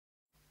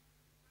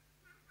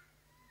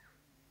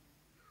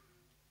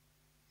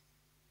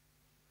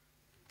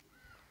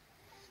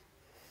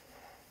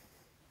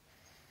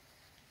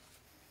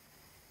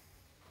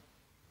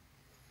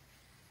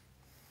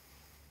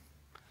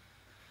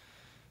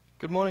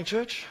Good morning,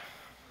 church.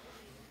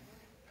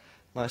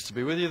 Nice to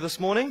be with you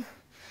this morning.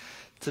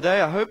 Today,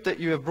 I hope that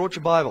you have brought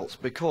your Bibles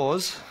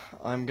because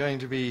I'm going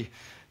to be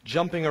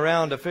jumping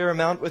around a fair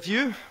amount with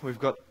you. We've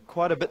got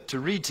quite a bit to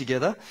read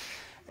together,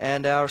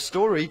 and our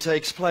story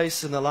takes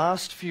place in the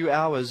last few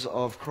hours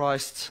of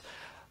Christ's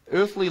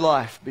earthly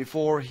life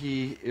before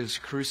he is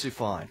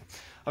crucified.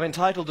 I've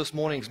entitled this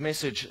morning's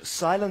message,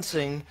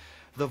 Silencing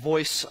the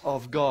Voice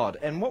of God.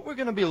 And what we're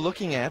going to be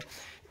looking at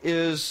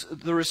is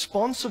the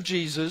response of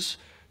Jesus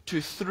to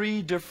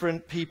three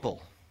different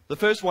people. The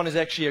first one is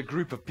actually a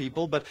group of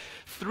people, but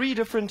three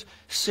different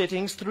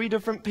settings, three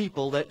different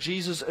people that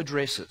Jesus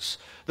addresses.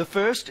 The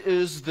first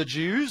is the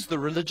Jews, the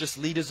religious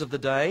leaders of the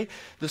day.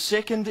 The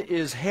second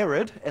is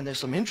Herod, and there's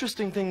some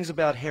interesting things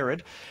about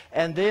Herod.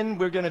 And then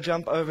we're going to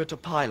jump over to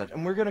Pilate,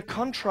 and we're going to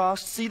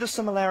contrast, see the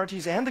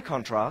similarities and the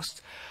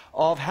contrasts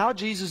of how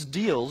Jesus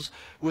deals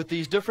with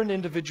these different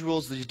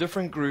individuals, these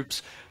different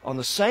groups, on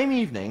the same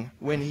evening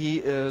when he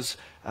is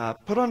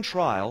put on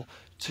trial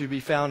to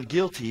be found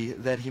guilty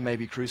that he may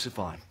be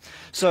crucified.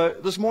 So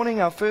this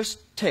morning our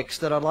first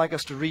text that I'd like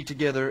us to read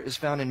together is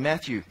found in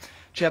Matthew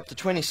chapter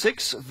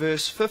 26,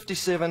 verse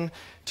 57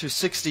 to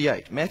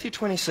 68. Matthew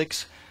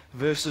 26,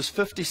 verses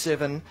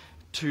 57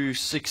 to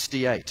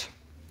 68.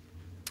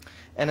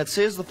 And it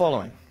says the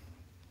following.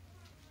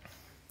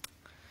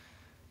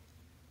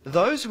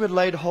 Those who had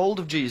laid hold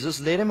of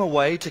Jesus led him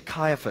away to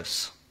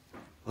Caiaphas,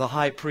 the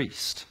high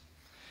priest,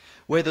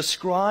 where the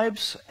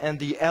scribes and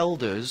the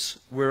elders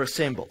were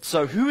assembled.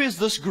 So who is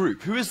this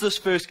group? Who is this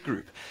first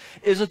group?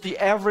 Is it the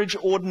average,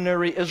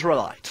 ordinary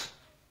Israelite?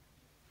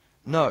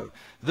 No.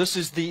 This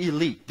is the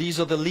elite. These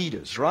are the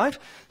leaders, right?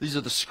 These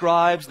are the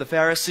scribes, the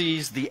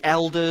Pharisees, the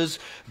elders,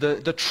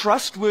 the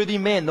trustworthy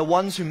men, the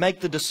ones who make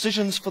the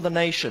decisions for the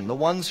nation, the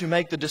ones who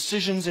make the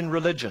decisions in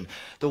religion,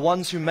 the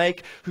ones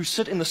who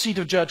sit in the seat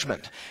of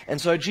judgment.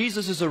 And so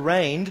Jesus is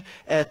arraigned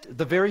at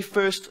the very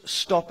first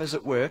stop, as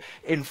it were,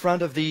 in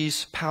front of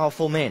these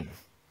powerful men.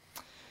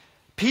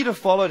 Peter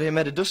followed him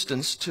at a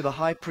distance to the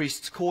high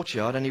priest's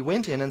courtyard, and he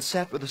went in and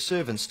sat with the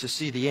servants to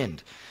see the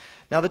end.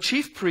 Now the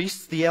chief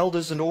priests, the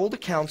elders, and all the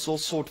council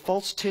sought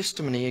false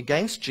testimony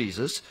against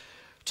Jesus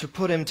to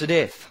put him to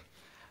death,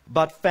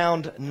 but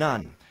found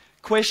none.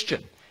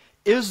 Question: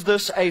 is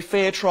this a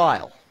fair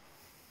trial?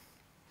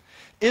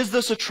 Is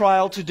this a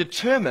trial to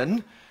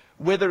determine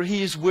whether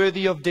he is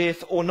worthy of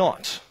death or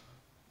not?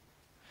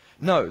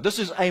 No, this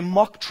is a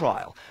mock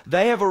trial.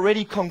 They have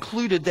already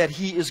concluded that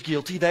he is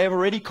guilty. They have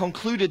already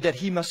concluded that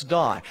he must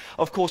die.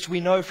 Of course, we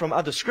know from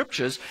other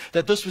scriptures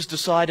that this was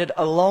decided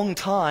a long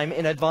time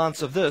in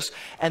advance of this,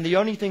 and the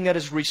only thing that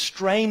has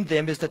restrained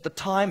them is that the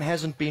time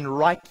hasn't been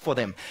ripe for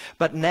them.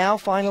 But now,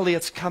 finally,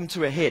 it's come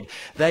to a head.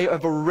 They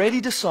have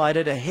already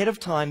decided ahead of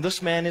time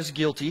this man is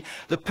guilty.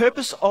 The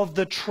purpose of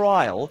the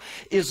trial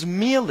is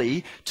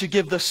merely to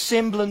give the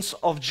semblance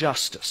of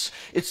justice.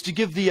 It's to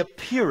give the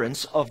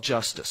appearance of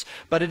justice.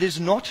 But it is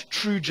not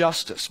true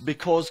justice,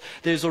 because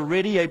there's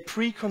already a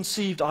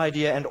preconceived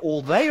idea, and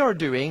all they are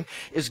doing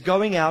is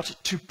going out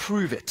to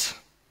prove it.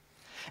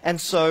 And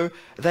so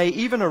they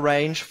even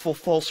arrange for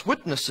false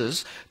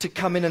witnesses to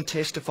come in and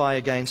testify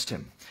against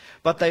him.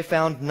 But they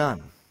found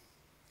none.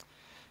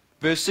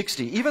 Verse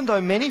 60, even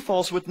though many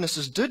false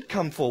witnesses did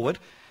come forward,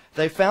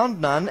 they found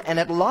none,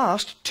 and at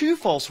last 2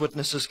 false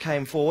witnesses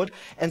came forward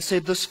and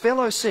said, this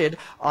fellow said,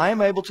 I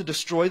am able to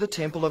destroy the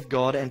temple of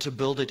God and to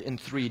build it in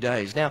 3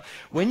 days. Now,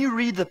 when you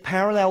read the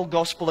parallel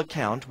gospel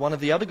account, one of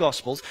the other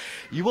gospels,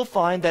 you will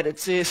find that it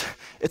says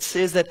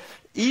that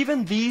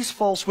even these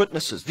false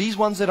witnesses, these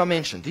ones that are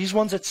mentioned, these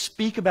ones that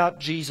speak about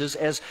Jesus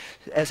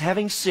as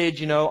having said,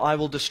 you know, I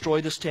will destroy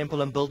this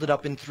temple and build it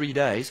up in 3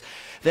 days,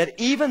 that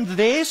even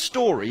their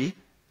story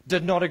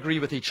did not agree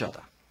with each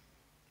other.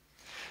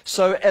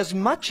 So as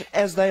much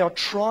as they are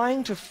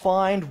trying to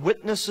find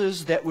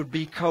witnesses that would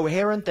be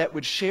coherent, that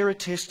would share a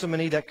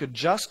testimony that could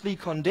justly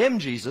condemn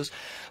Jesus,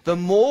 the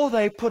more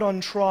they put on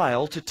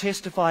trial to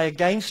testify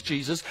against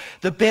Jesus,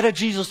 the better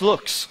Jesus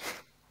looks.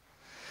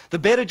 The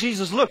better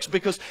Jesus looks,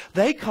 because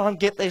they can't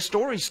get their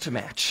stories to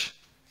match.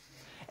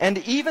 And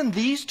even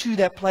these two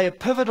that play a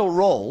pivotal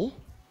role,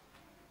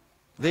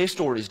 their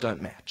stories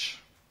don't match.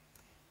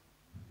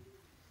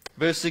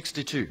 Verse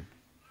 62.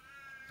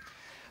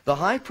 The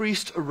high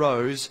priest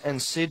arose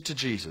and said to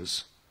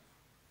Jesus,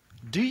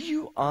 do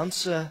you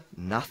answer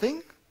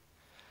nothing?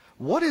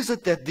 What is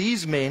it that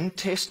these men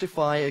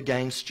testify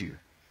against you?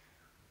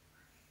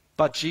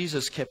 But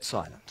Jesus kept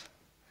silent.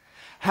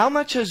 How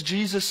much has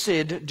Jesus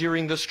said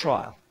during this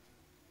trial?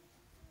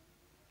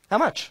 How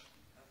much?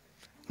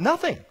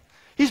 Nothing.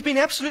 He's been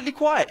absolutely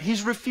quiet.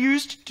 He's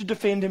refused to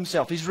defend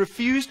himself. He's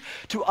refused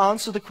to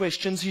answer the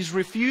questions. He's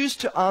refused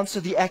to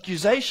answer the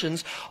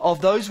accusations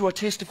of those who are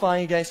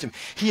testifying against him.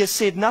 He has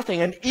said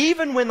nothing. And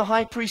even when the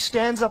high priest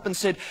stands up and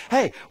said,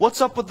 hey, what's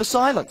up with the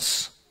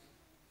silence?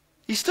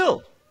 He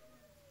still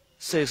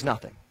says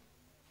nothing.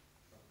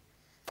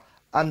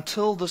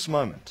 Until this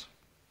moment.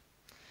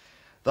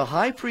 The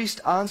high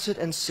priest answered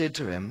and said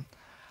to him,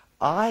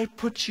 I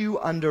put you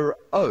under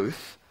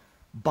oath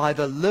by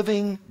the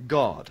living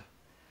God.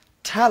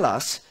 Tell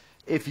us,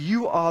 if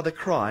you are the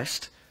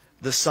Christ,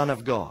 the Son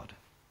of God.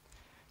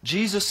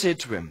 Jesus said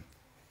to him,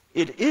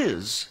 it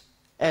is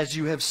as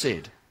you have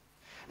said.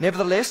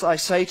 Nevertheless, I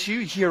say to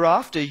you,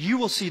 hereafter you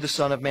will see the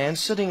Son of Man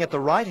sitting at the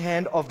right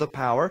hand of the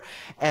power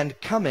and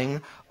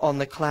coming on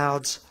the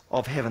clouds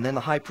of heaven. Then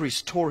the high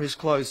priest tore his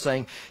clothes,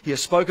 saying, he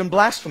has spoken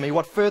blasphemy.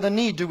 What further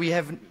need do we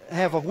have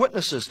of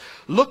witnesses?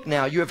 Look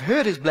now, you have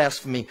heard his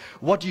blasphemy.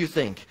 What do you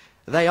think?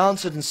 They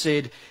answered and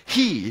said,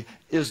 he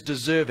is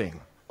deserving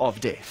of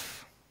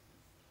death.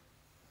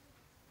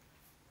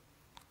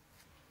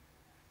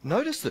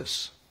 Notice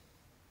this.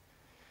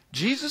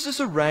 Jesus is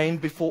arraigned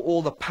before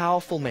all the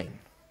powerful men.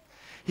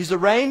 He's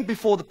arraigned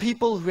before the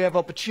people who have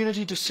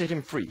opportunity to set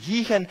him free.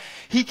 He can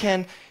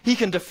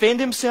defend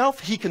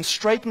himself. He can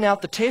straighten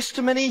out the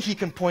testimony. He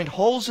can point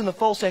holes in the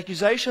false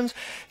accusations.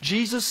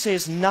 Jesus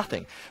says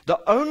nothing. The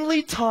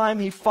only time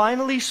he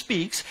finally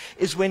speaks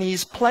is when he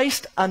is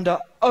placed under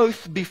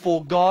oath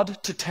before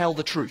God to tell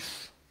the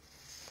truth.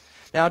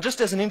 Now,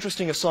 just as an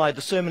interesting aside,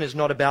 the sermon is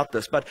not about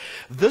this, but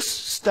this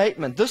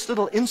statement, this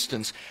little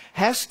instance,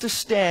 has to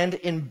stand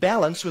in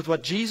balance with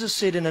what Jesus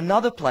said in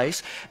another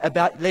place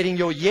about letting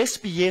your yes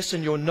be yes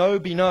and your no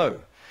be no.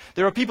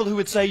 There are people who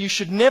would say you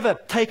should never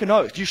take an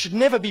oath. You should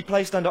never be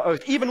placed under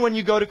oath. Even when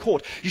you go to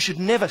court, you should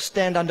never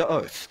stand under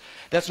oath.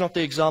 That's not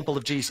the example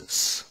of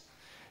Jesus.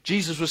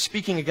 Jesus was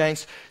speaking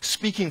against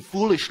speaking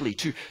foolishly,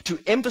 to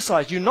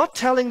emphasize. You're not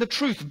telling the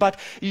truth, but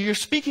you're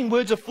speaking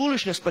words of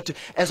foolishness, but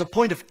as a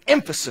point of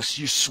emphasis,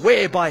 you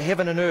swear by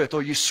heaven and earth,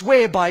 or you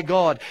swear by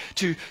God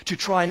to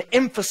try and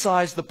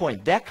emphasize the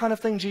point. That kind of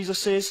thing, Jesus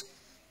says,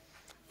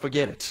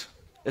 forget it.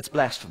 It's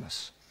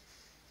blasphemous.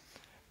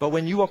 But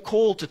when you are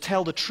called to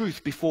tell the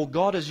truth before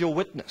God as your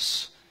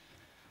witness,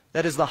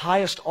 that is the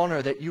highest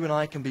honor that you and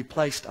I can be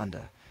placed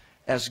under,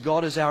 as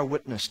God is our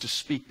witness to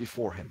speak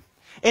before him.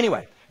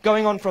 Anyway,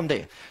 going on from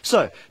there.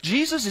 So,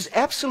 Jesus is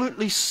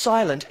absolutely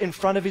silent in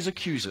front of his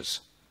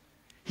accusers.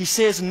 He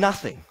says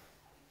nothing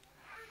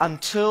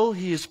until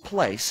he is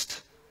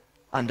placed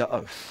under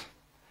oath.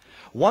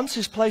 Once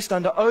he's placed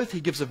under oath,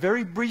 he gives a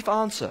very brief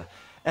answer.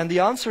 And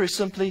the answer is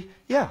simply,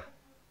 yeah,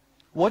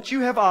 what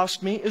you have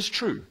asked me is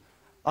true.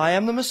 I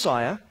am the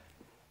Messiah,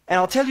 and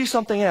I'll tell you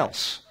something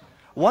else.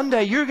 One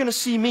day you're going to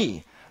see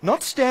me,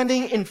 not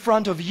standing in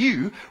front of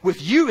you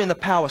with you in the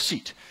power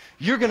seat.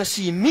 You're going to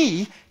see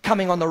me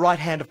coming on the right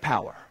hand of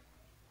power.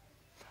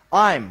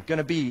 I'm going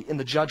to be in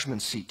the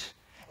judgment seat,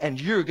 and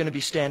you're going to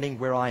be standing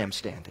where I am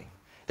standing.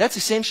 That's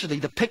essentially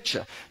the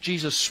picture.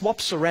 Jesus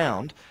swaps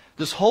around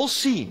this whole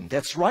scene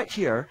that's right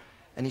here,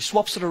 and he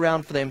swaps it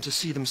around for them to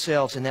see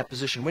themselves in that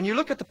position. When you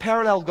look at the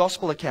parallel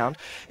gospel account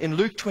in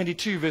Luke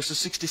 22, verses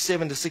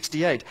 67 to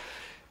 68,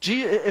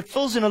 it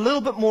fills in a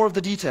little bit more of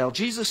the detail.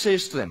 Jesus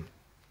says to them,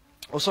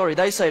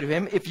 they say to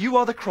him, if you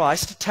are the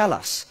Christ, tell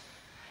us.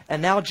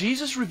 And now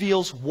Jesus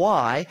reveals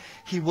why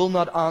he will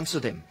not answer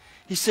them.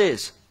 He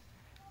says,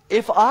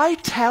 if I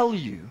tell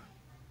you,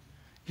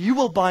 you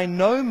will by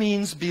no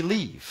means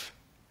believe.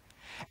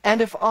 And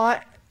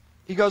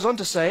he goes on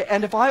to say,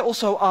 and if I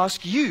also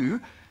ask you,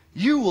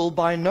 you will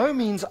by no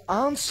means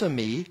answer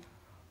me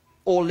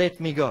or let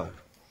me go.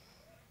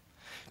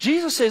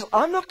 Jesus says,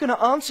 I'm not going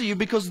to answer you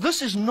because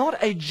this is not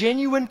a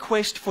genuine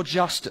quest for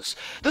justice.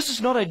 This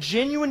is not a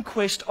genuine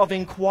quest of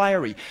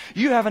inquiry.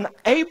 You have an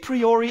a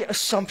priori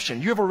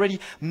assumption. You have already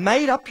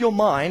made up your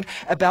mind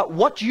about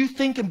what you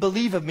think and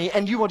believe of me,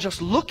 and you are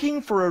just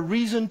looking for a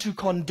reason to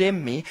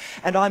condemn me,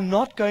 and I'm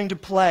not going to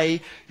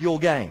play your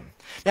game.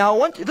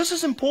 Now, this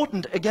is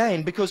important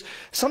again because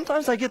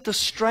sometimes I get this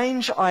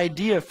strange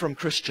idea from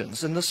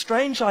Christians. And the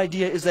strange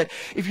idea is that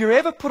if you're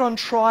ever put on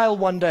trial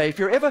one day, if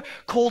you're ever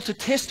called to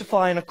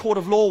testify in a court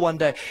of law one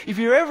day, if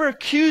you're ever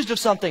accused of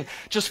something,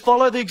 just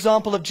follow the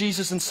example of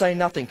Jesus and say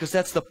nothing, because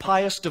that's the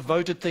pious,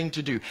 devoted thing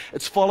to do.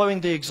 It's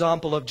following the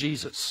example of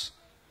Jesus.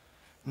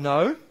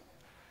 No,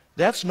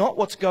 that's not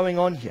what's going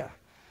on here.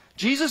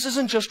 Jesus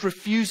isn't just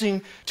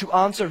refusing to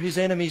answer his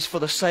enemies for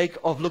the sake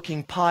of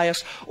looking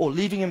pious or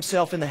leaving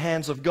himself in the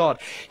hands of God.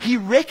 He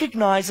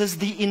recognizes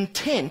the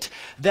intent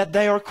that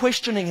they are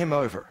questioning him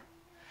over.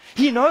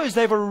 He knows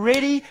they've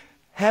already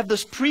have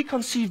this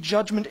preconceived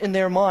judgment in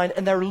their mind,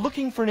 and they're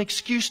looking for an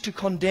excuse to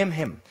condemn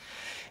him.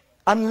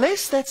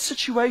 Unless that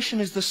situation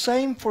is the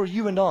same for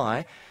you and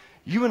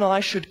I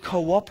should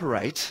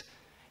cooperate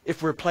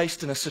if we're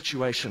placed in a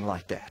situation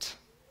like that.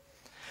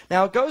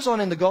 Now, it goes on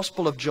in the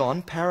Gospel of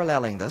John,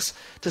 paralleling this,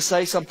 to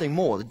say something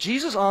more.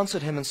 Jesus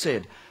answered him and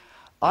said,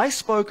 I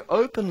spoke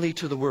openly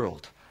to the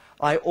world.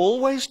 I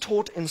always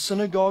taught in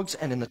synagogues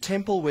and in the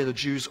temple where the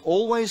Jews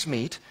always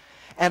meet,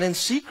 and in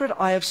secret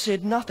I have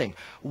said nothing.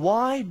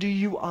 Why do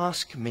you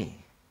ask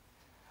me?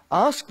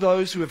 Ask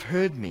those who have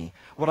heard me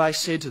what I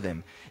said to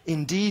them.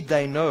 Indeed,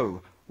 they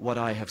know what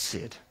I have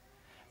said.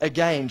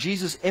 Again,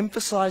 Jesus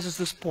emphasizes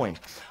this point.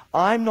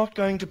 I'm not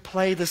going to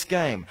play this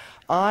game.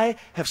 I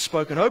have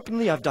spoken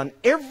openly. I've done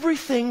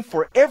everything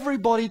for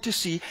everybody to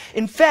see.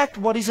 In fact,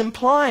 what he's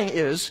implying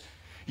is,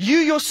 you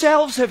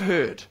yourselves have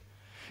heard.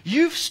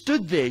 You've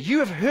stood there. You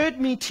have heard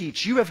me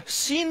teach. You have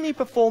seen me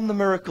perform the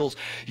miracles.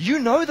 You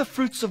know the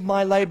fruits of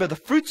my labor, the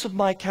fruits of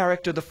my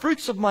character, the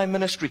fruits of my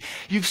ministry.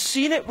 You've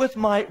seen it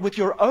with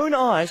your own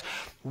eyes.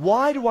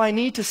 Why do I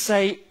need to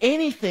say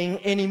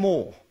anything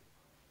anymore?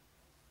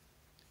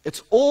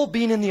 It's all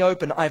been in the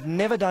open. I've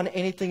never done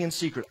anything in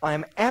secret. I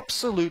am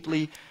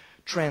absolutely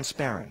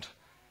transparent.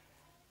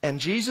 And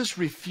Jesus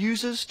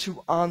refuses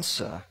to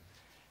answer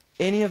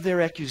any of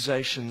their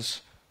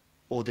accusations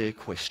or their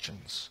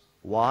questions.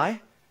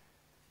 Why?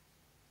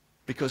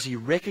 Because he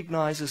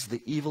recognizes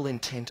the evil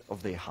intent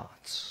of their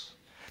hearts.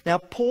 Now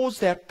pause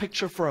that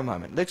picture for a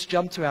moment. Let's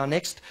jump to our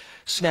next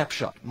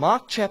snapshot.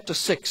 Mark chapter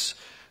 6,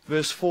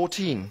 verse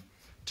 14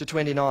 to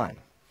 29.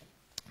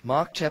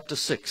 Mark chapter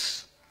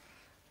 6,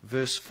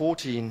 verse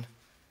 14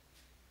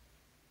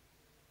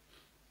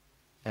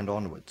 and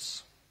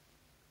onwards.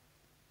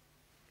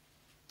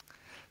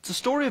 It's a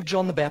story of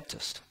John the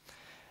Baptist.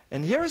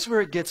 And here is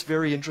where it gets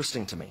very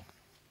interesting to me.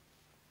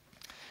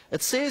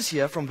 It says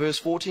here from verse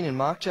 14 in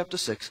Mark chapter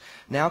 6,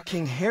 now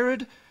King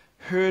Herod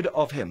heard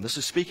of him. This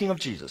is speaking of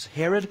Jesus.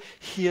 Herod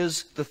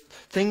hears the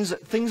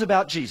things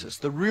about Jesus.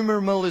 The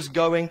rumor mill is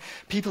going.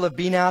 People have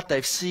been out.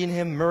 They've seen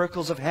him.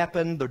 Miracles have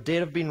happened. The dead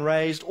have been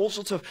raised. All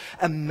sorts of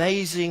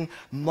amazing,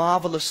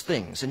 marvelous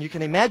things. And you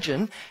can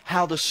imagine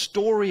how the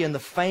story and the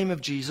fame of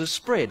Jesus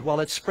spread.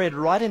 Well, it spread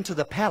right into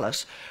the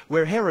palace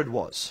where Herod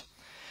was.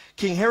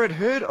 King Herod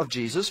heard of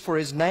Jesus, for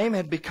his name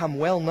had become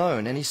well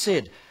known. And he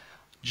said,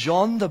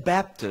 John the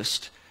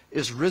Baptist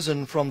is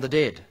risen from the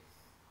dead,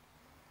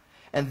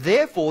 and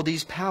therefore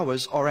these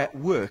powers are at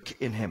work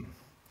in him.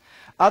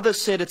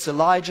 Others said it's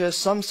Elijah,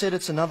 some said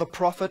it's another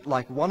prophet,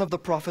 like one of the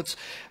prophets.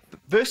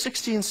 Verse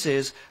 16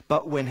 says,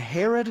 but when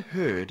Herod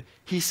heard,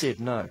 he said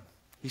no.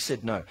 He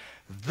said no.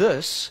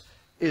 This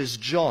is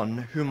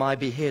John whom I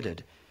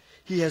beheaded.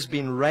 He has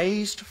been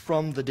raised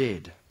from the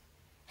dead.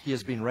 He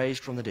has been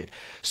raised from the dead.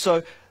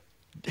 So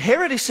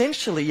Herod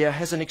essentially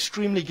has an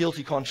extremely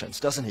guilty conscience,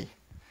 doesn't he?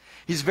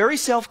 He's very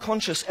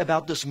self-conscious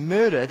about this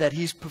murder that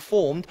he's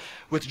performed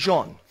with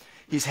John.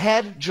 He's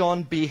had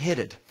John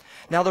beheaded.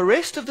 Now, the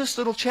rest of this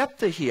little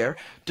chapter here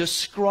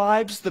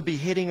describes the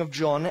beheading of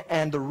John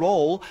and the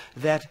role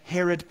that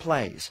Herod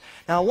plays.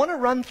 Now, I want to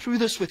run through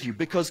this with you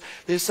because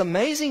there's some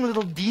amazing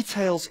little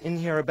details in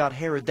here about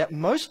Herod that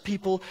most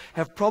people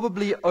have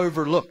probably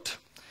overlooked.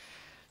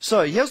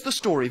 So, here's the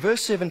story,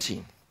 verse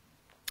 17.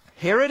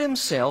 Herod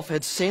himself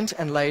had sent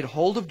and laid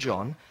hold of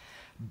John,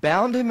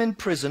 bound him in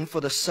prison for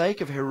the sake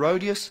of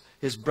Herodias,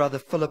 his brother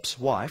Philip's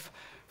wife,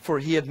 for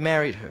he had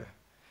married her.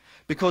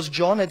 Because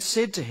John had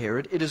said to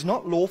Herod, it is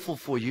not lawful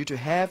for you to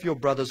have your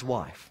brother's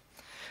wife.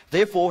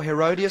 Therefore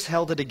Herodias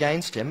held it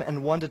against him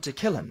and wanted to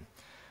kill him.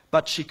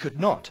 But she could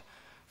not,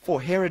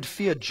 for Herod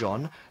feared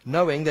John,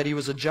 knowing that he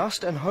was a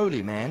just and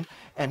holy man,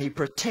 and he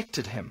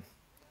protected him.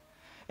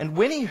 And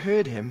when he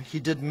heard him, he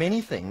did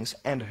many things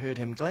and heard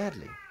him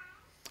gladly.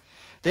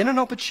 Then an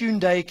opportune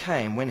day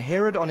came when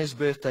Herod on his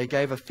birthday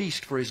gave a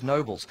feast for his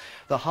nobles,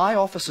 the high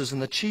officers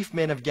and the chief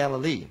men of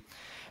Galilee.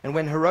 And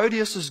when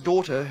Herodias'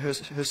 daughter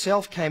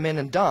herself came in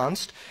and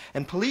danced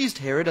and pleased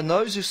Herod and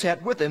those who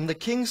sat with him, the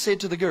king said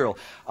to the girl,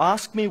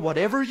 ask me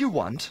whatever you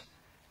want,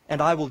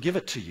 and I will give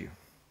it to you.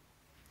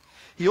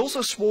 He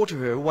also swore to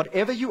her,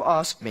 whatever you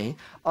ask me,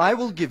 I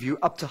will give you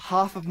up to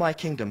half of my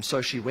kingdom.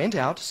 So she went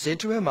out,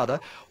 said to her mother,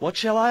 what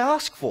shall I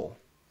ask for?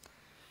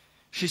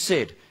 She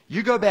said,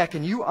 you go back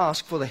and you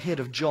ask for the head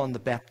of John the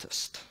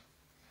Baptist.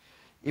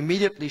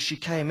 Immediately she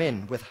came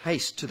in with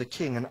haste to the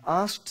king and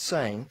asked,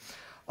 saying,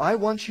 I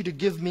want you to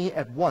give me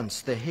at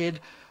once the head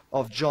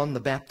of John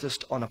the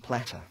Baptist on a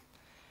platter.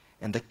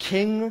 And the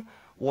king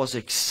was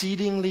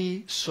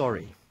exceedingly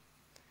sorry.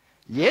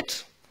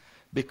 Yet,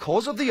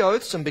 because of the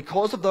oaths and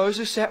because of those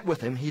who sat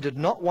with him, he did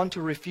not want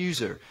to refuse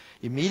her.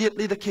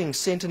 Immediately the king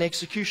sent an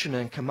executioner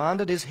and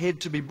commanded his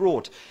head to be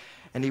brought.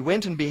 And he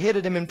went and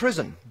beheaded him in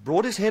prison,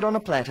 brought his head on a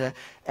platter,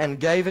 and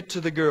gave it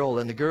to the girl,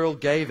 and the girl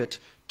gave it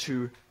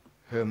to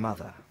her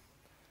mother.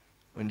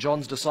 When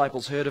John's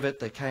disciples heard of it,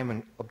 they came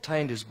and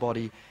obtained his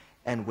body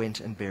and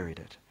went and buried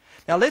it.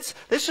 Now let's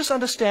just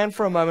understand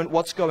for a moment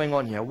what's going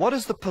on here. What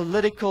is the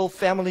political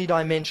family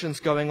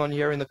dimensions going on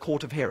here in the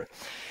court of Herod?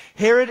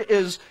 Herod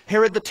is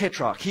Herod the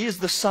Tetrarch. He is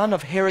the son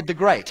of Herod the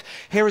Great.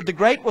 Herod the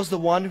Great was the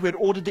one who had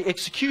ordered the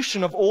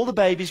execution of all the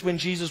babies when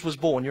Jesus was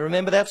born. You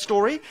remember that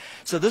story?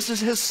 So this is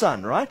his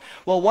son, right?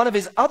 Well, one of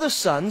his other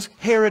sons,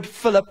 Herod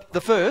Philip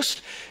I,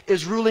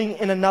 is ruling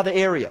in another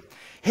area.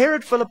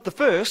 Herod Philip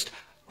I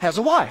has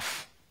a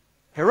wife,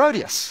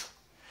 Herodias.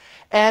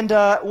 And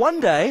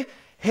one day,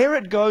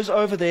 Herod goes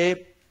over there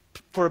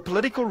for a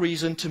political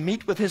reason to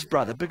meet with his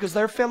brother because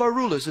they're fellow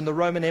rulers in the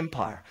Roman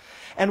Empire.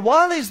 And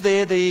while he's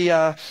there,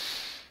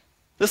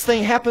 this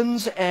thing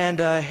happens, and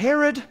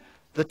Herod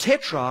the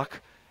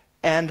Tetrarch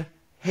and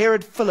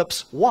Herod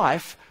Philip's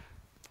wife,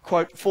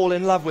 quote, fall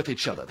in love with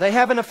each other. They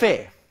have an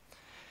affair.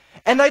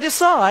 And they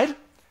decide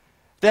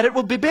that it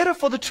would be better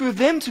for the two of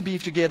them to be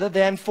together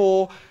than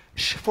for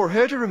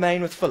her to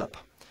remain with Philip.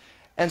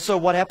 And so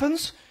what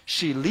happens?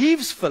 She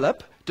leaves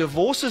Philip,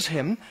 divorces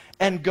him,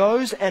 and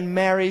goes and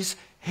marries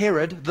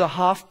Herod, the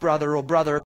half-brother or brother